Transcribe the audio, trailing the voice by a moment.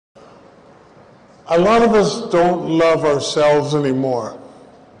A lot of us don't love ourselves anymore.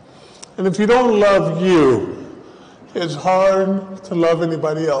 And if you don't love you, it's hard to love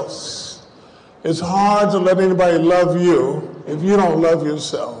anybody else. It's hard to let anybody love you if you don't love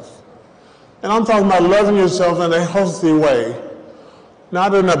yourself. And I'm talking about loving yourself in a healthy way.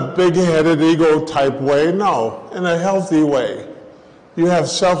 Not in a big-headed, ego-type way, no, in a healthy way. You have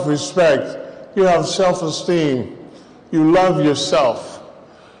self-respect, you have self-esteem, you love yourself.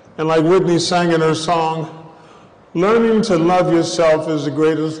 And like Whitney sang in her song, learning to love yourself is the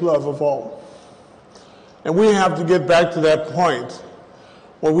greatest love of all. And we have to get back to that point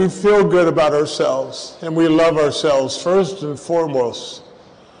where we feel good about ourselves and we love ourselves first and foremost.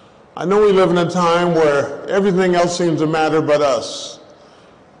 I know we live in a time where everything else seems to matter but us.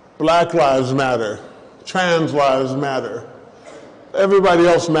 Black lives matter, trans lives matter, everybody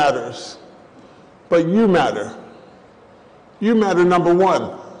else matters, but you matter. You matter number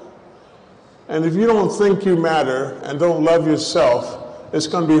one. And if you don't think you matter and don't love yourself, it's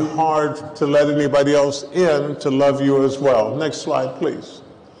going to be hard to let anybody else in to love you as well. Next slide, please.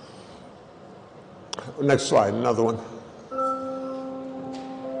 Next slide, another one.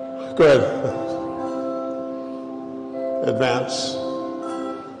 Go ahead. Advance.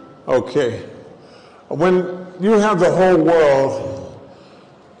 Okay. When you have the whole world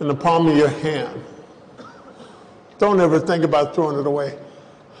in the palm of your hand, don't ever think about throwing it away.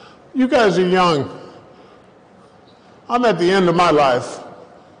 You guys are young. I'm at the end of my life,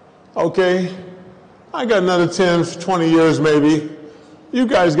 okay? I got another 10, 20 years maybe. You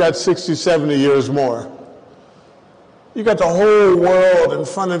guys got 60, 70 years more. You got the whole world in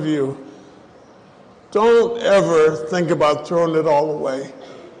front of you. Don't ever think about throwing it all away.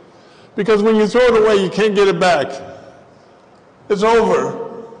 Because when you throw it away, you can't get it back. It's over.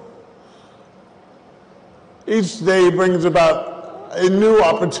 Each day brings about a new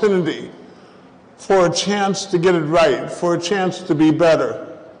opportunity for a chance to get it right, for a chance to be better.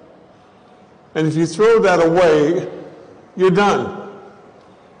 And if you throw that away, you're done.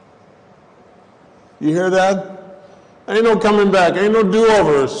 You hear that? Ain't no coming back, ain't no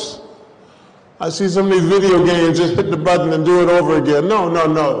do-overs. I see some of these video games, just hit the button and do it over again. No, no,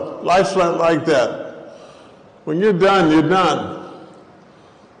 no. Life's not like that. When you're done, you're done.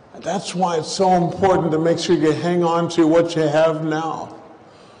 And that's why it's so important to make sure you hang on to what you have now.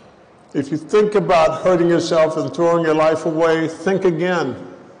 If you think about hurting yourself and throwing your life away, think again.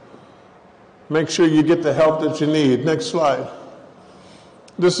 Make sure you get the help that you need. Next slide.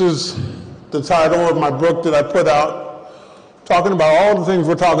 This is the title of my book that I put out, talking about all the things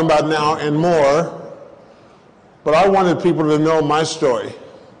we're talking about now and more, but I wanted people to know my story.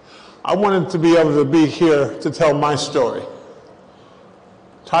 I wanted to be able to be here to tell my story.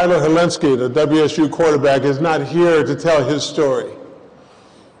 Tyler Helinski, the WSU quarterback, is not here to tell his story.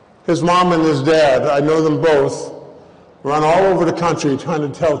 His mom and his dad, I know them both, run all over the country trying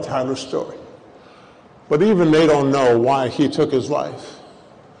to tell Tyler's story. But even they don't know why he took his life.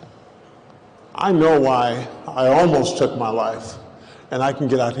 I know why I almost took my life, and I can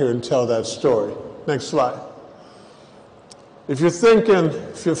get out here and tell that story. Next slide. If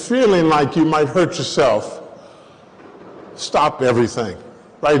you're feeling like you might hurt yourself, stop everything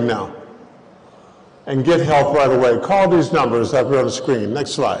right now and get help right away. Call these numbers up here on the screen.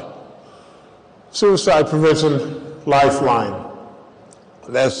 Next slide. Suicide Prevention Lifeline.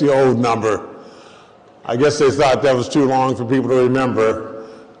 That's the old number. I guess they thought that was too long for people to remember.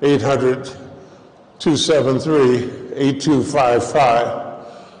 800-273-8255.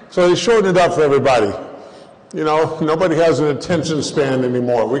 So they shortened it up for everybody. You know, nobody has an attention span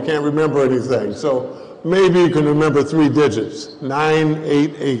anymore. We can't remember anything. So maybe you can remember 3 digits,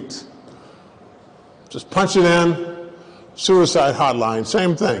 988. Just punch it in, suicide hotline,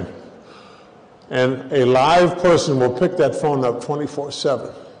 same thing. And a live person will pick that phone up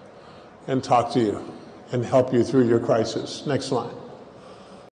 24/7 and talk to you and help you through your crisis. Next line.